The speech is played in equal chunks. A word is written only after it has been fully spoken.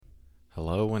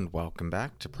Hello and welcome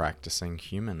back to Practicing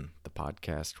Human, the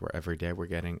podcast where every day we're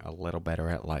getting a little better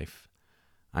at life.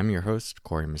 I'm your host,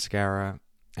 Corey Mascara,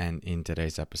 and in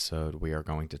today's episode, we are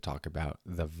going to talk about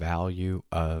the value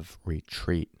of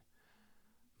retreat.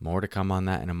 More to come on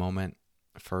that in a moment.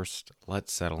 First,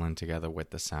 let's settle in together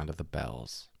with the sound of the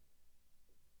bells.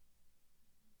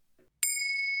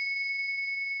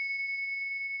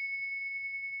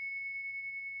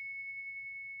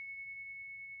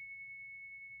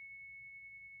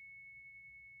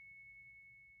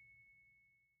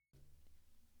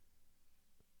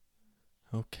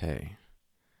 Okay,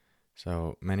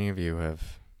 so many of you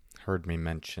have heard me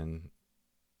mention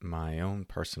my own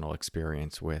personal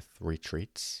experience with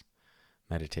retreats,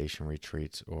 meditation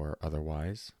retreats or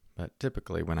otherwise, but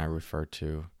typically when I refer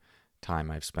to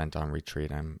time I've spent on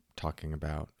retreat, I'm talking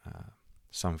about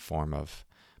some form of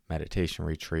meditation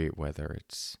retreat, whether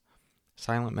it's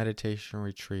silent meditation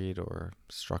retreat or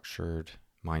structured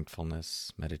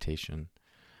mindfulness meditation.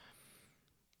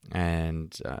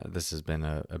 And this has been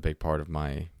a big part of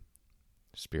my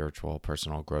spiritual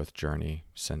personal growth journey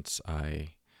since I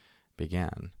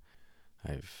began.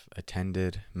 I've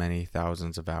attended many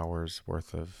thousands of hours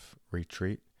worth of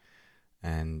retreat,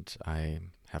 and I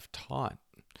have taught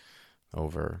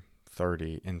over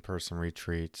 30 in-person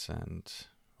retreats and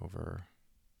over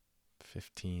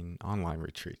 15 online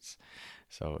retreats.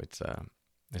 So it's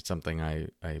something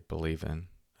I believe in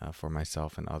for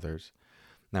myself and others.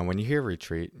 Now, when you hear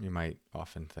retreat, you might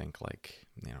often think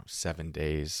 7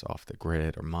 days off the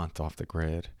grid or month off the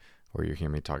grid, or you hear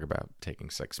me talk about taking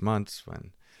 6 months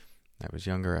when I was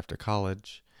younger after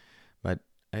college. But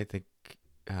I think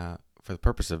for the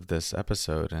purpose of this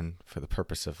episode and for the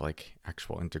purpose of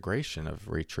actual integration of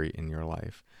retreat in your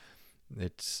life,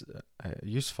 it's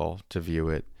useful to view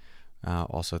it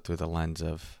also through the lens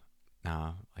of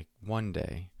 1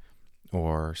 day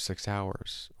or 6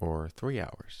 hours or 3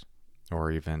 hours or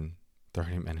even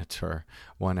 30 minutes or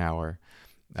 1 hour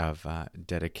of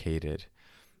dedicated,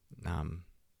 I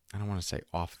don't want to say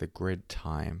off the grid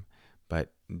time,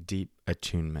 but deep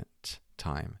attunement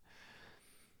time.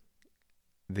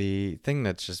 The thing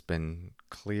that's just been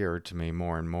clear to me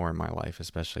more and more in my life,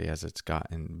 especially as it's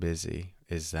gotten busy,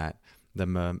 is that the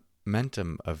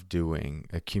momentum of doing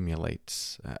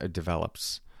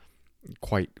develops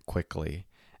quite quickly,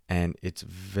 and it's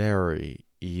very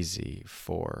easy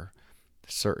for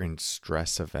certain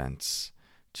stress events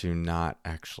to not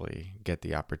actually get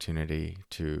the opportunity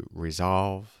to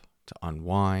resolve, to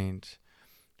unwind,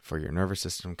 for your nervous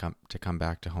system to come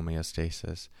back to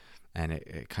homeostasis, and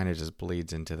it kind of just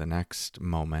bleeds into the next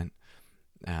moment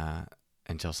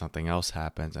until something else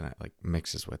happens, and it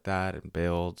mixes with that and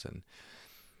builds, and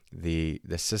the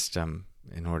system,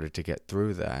 in order to get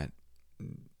through that,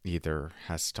 either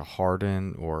has to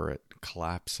harden or it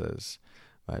collapses.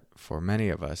 But for many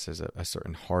of us, there's a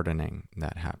certain hardening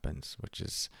that happens, which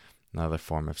is another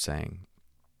form of saying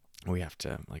we have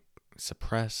to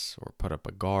suppress or put up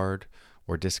a guard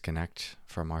or disconnect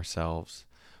from ourselves,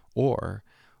 or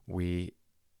we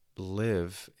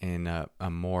live in a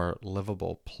more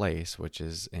livable place, which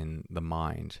is in the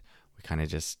mind. We kind of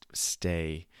just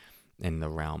stay in the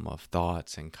realm of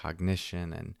thoughts and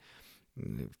cognition and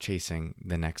chasing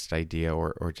the next idea,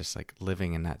 or just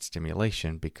living in that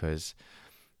stimulation because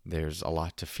there's a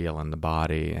lot to feel in the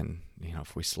body. And,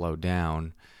 if we slow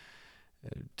down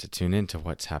to tune into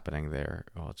what's happening there,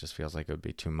 well, it just feels like it would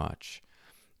be too much.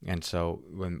 And so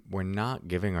when we're not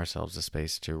giving ourselves the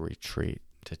space to retreat,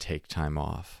 to take time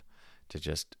off, to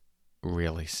just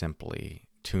really simply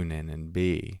tune in and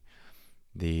be,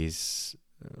 these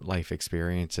life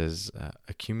experiences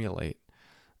accumulate,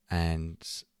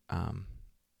 and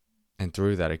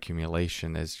through that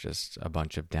accumulation is just a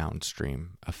bunch of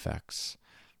downstream effects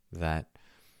that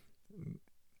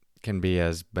can be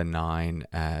as benign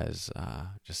as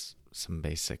just some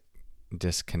basic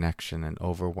disconnection and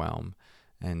overwhelm,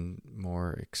 and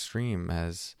more extreme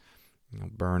as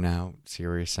burnout,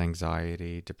 serious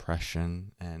anxiety,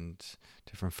 depression, and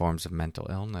different forms of mental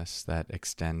illness that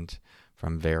extend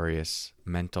from various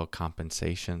mental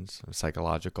compensations,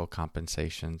 psychological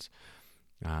compensations,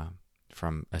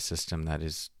 from a system that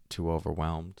is too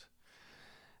overwhelmed.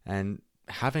 And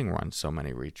having run so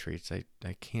many retreats, I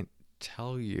can't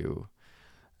tell you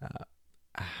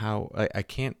how I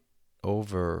can't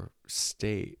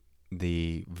overstate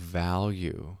the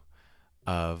value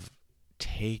of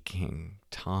taking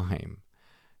time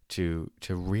to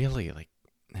really,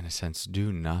 in a sense,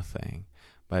 do nothing.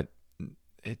 But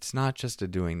it's not just a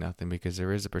doing nothing, because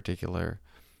there is a particular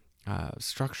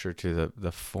structure to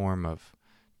the form of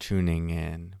tuning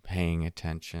in, paying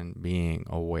attention, being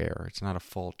aware. It's not a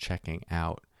full checking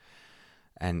out.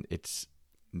 And it's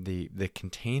the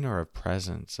container of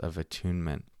presence of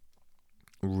attunement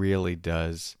really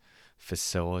does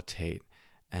facilitate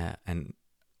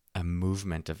a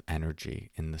movement of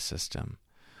energy in the system.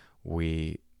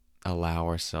 We allow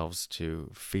ourselves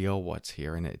to feel what's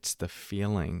here, and it's the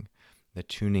feeling, the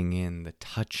tuning in, the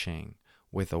touching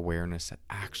with awareness that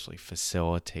actually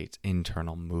facilitates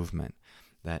internal movement,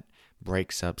 that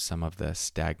breaks up some of the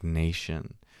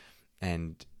stagnation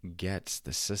and gets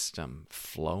the system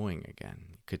flowing again.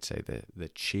 You could say the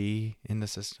chi in the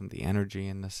system, the energy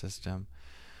in the system.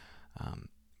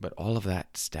 But all of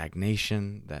that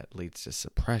stagnation that leads to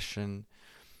suppression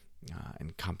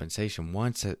and compensation,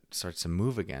 once it starts to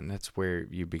move again, that's where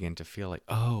you begin to feel like,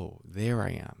 oh, there I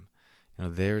am.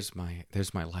 There's my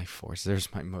life force.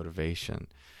 There's my motivation.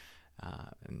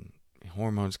 And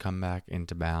hormones come back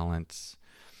into balance.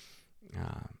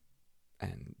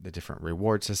 And the different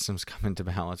reward systems come into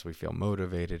balance. We feel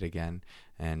motivated again.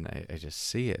 And I just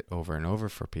see it over and over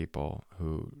for people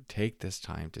who take this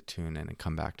time to tune in and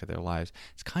come back to their lives.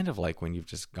 It's kind of like when you've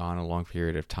just gone a long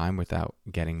period of time without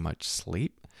getting much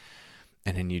sleep.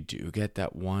 And then you do get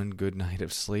that one good night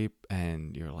of sleep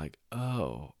and you're like,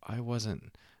 oh, I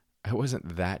wasn't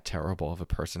that terrible of a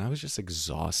person. I was just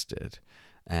exhausted.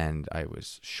 And I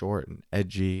was short and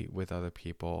edgy with other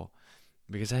people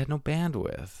because I had no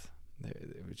bandwidth.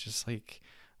 It was just like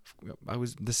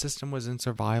the system was in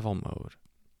survival mode.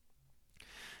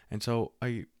 And so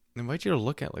I invite you to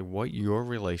look at like what your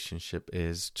relationship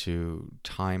is to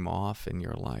time off in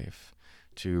your life,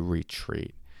 to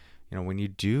retreat. When you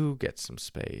do get some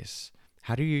space,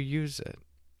 how do you use it?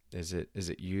 Is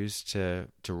it used to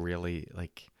really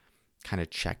like kind of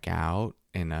check out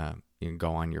in a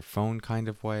go on your phone kind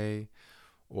of way,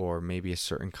 or maybe a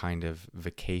certain kind of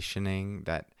vacationing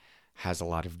that has a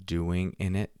lot of doing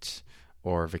in it,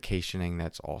 or vacationing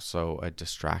that's also a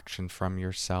distraction from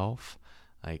yourself?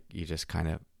 Like you just kind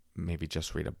of maybe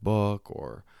just read a book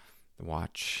or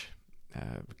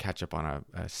catch up on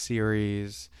a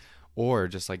series, or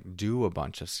just like do a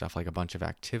bunch of stuff, like a bunch of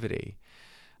activity.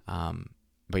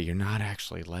 But you're not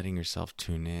actually letting yourself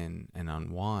tune in and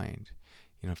unwind.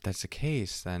 If that's the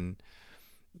case, then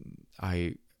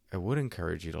I would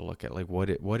encourage you to look at like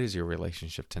what is your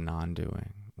relationship to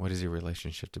non-doing? What is your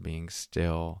relationship to being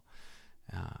still,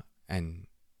 and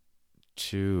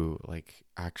to like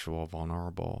actual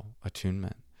vulnerable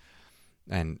attunement?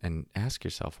 And ask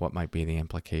yourself what might be the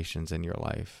implications in your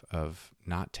life of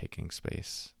not taking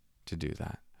space to do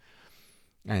that.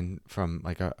 And from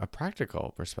like a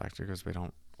practical perspective, because we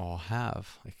don't all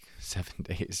have like 7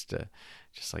 days to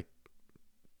just like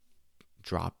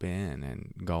drop in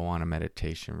and go on a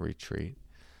meditation retreat.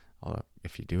 Although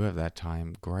if you do have that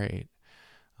time, great.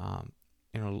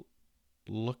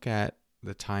 Look at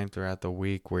the time throughout the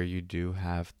week where you do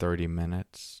have 30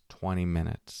 minutes, 20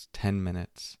 minutes, 10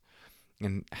 minutes,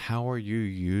 and how are you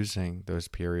using those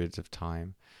periods of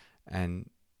time, and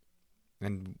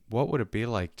what would it be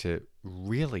like to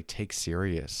really take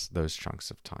serious those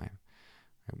chunks of time?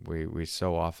 We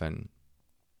so often,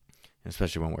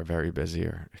 especially when we're very busy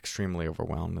or extremely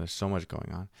overwhelmed, there's so much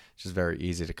going on. It's just very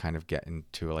easy to kind of get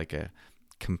into like a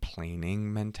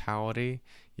complaining mentality,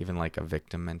 even like a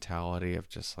victim mentality of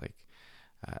just like,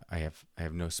 I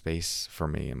have no space for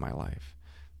me in my life.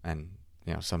 And,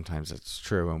 sometimes it's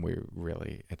true. And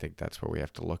I think that's where we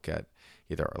have to look at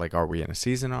either like, are we in a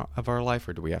season of our life,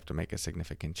 or do we have to make a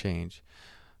significant change?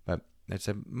 But it's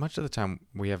much of the time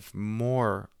we have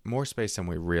more space than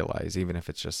we realize, even if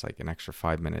it's just like an extra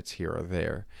 5 minutes here or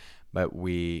there. But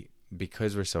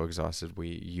because we're so exhausted, we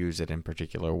use it in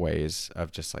particular ways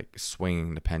of just like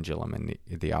swinging the pendulum in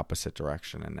the opposite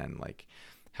direction. And then like,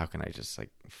 how can I just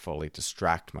like fully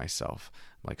distract myself?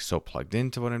 I'm like so plugged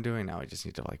into what I'm doing now, I just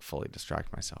need to like fully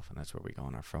distract myself. And that's where we go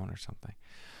on our phone or something.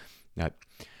 That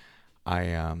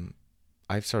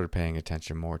I've started paying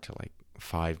attention more to like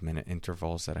 5-minute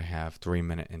intervals that I have,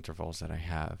 3-minute intervals that I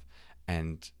have,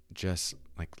 and just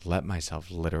like let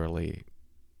myself literally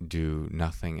do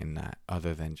nothing in that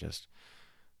other than just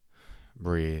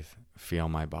breathe, feel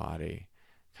my body,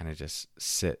 kind of just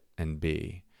sit and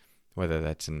be, whether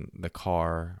that's in the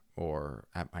car or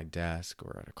at my desk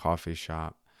or at a coffee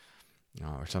shop,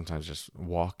 or sometimes just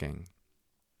walking.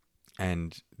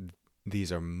 And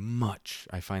these are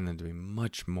I find them to be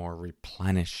much more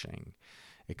replenishing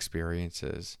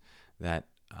experiences that,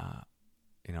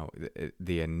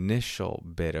 the initial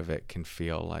bit of it can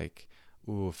feel like,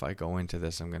 ooh, if I go into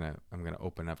this, I'm gonna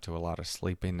open up to a lot of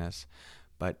sleepiness.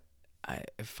 But I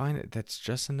find that's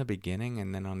just in the beginning,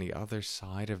 and then on the other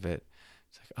side of it,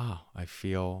 it's like, oh, I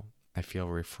feel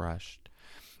refreshed.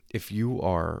 If you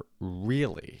are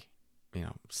really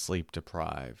sleep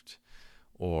deprived,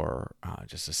 or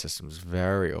just the system's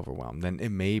very overwhelmed, then it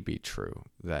may be true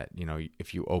that,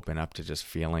 if you open up to just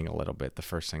feeling a little bit, the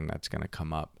first thing that's going to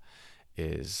come up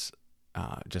is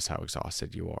just how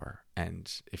exhausted you are.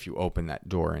 And if you open that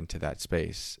door into that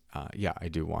space, I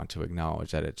do want to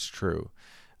acknowledge that it's true.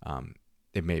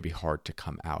 It may be hard to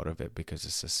come out of it because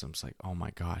the system's like, oh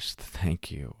my gosh,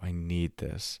 thank you, I need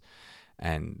this.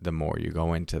 And the more you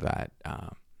go into that,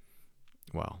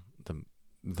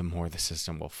 the more the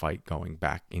system will fight going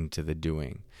back into the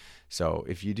doing. So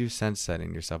if you do sense that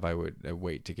in yourself, I would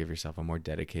wait to give yourself a more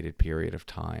dedicated period of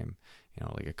time,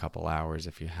 like a couple hours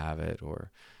if you have it,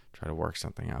 or try to work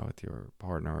something out with your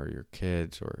partner or your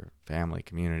kids or family,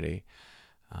 community,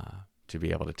 to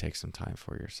be able to take some time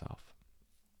for yourself.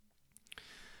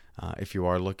 If you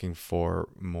are looking for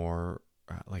more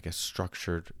like a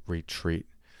structured retreat,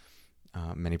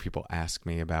 many people ask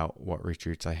me about what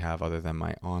retreats I have other than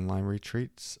my online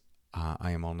retreats.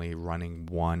 I am only running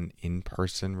one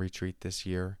in-person retreat this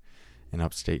year in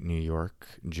upstate New York,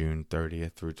 June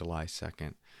 30th through July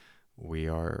 2nd. We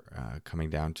are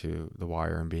coming down to the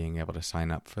wire and being able to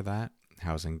sign up for that.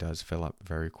 Housing does fill up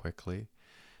very quickly.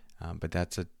 But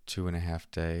that's a 2.5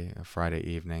 day, Friday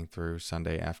evening through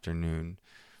Sunday afternoon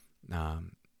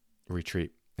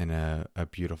retreat in a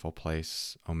beautiful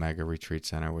place, Omega Retreat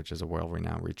Center, which is a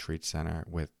world-renowned retreat center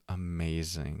with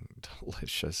amazing,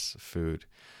 delicious food.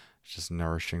 It's just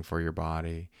nourishing for your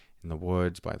body, in the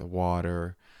woods, by the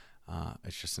water.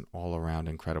 It's just an all-around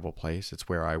incredible place. It's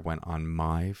where I went on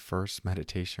my first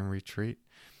meditation retreat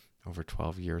over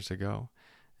 12 years ago,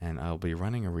 and I'll be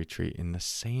running a retreat in the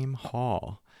same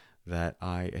hall that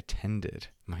I attended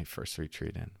my first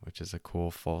retreat in, which is a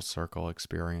cool full circle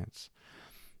experience.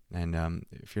 And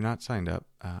if you're not signed up,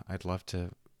 I'd love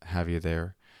to have you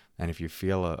there. And if you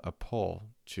feel a pull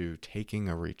to taking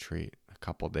a retreat, a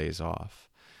couple days off,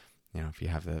 if you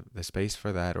have the space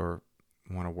for that, or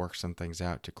want to work some things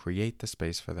out to create the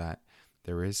space for that,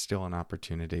 there is still an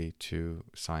opportunity to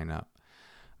sign up.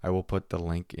 I will put the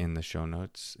link in the show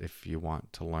notes if you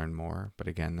want to learn more. But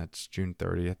again, that's June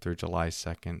 30th through July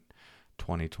 2nd,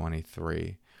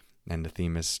 2023. And the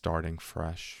theme is starting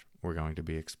fresh. We're going to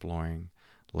be exploring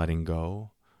letting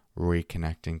go,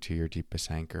 reconnecting to your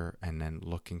deepest anchor, and then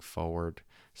looking forward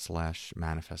 /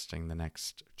 manifesting the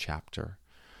next chapter.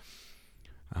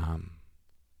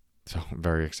 So I'm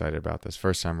very excited about this.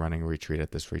 First time running a retreat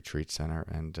at this retreat center,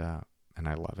 and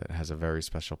I love it. It has a very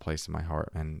special place in my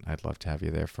heart, and I'd love to have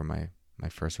you there for my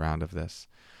first round of this.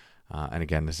 And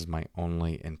again, this is my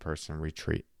only in-person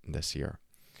retreat this year.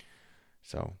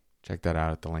 So check that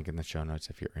out at the link in the show notes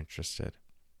if you're interested.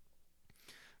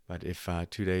 But if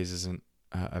 2 days isn't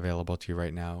available to you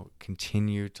right now,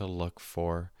 continue to look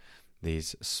for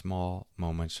these small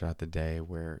moments throughout the day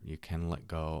where you can let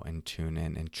go and tune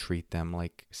in and treat them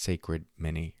like sacred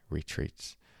mini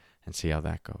retreats, and see how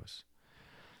that goes.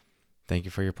 Thank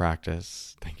you for your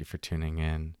practice. Thank you for tuning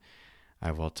in.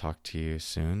 I will talk to you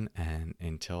soon. And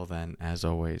until then, as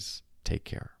always, take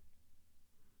care.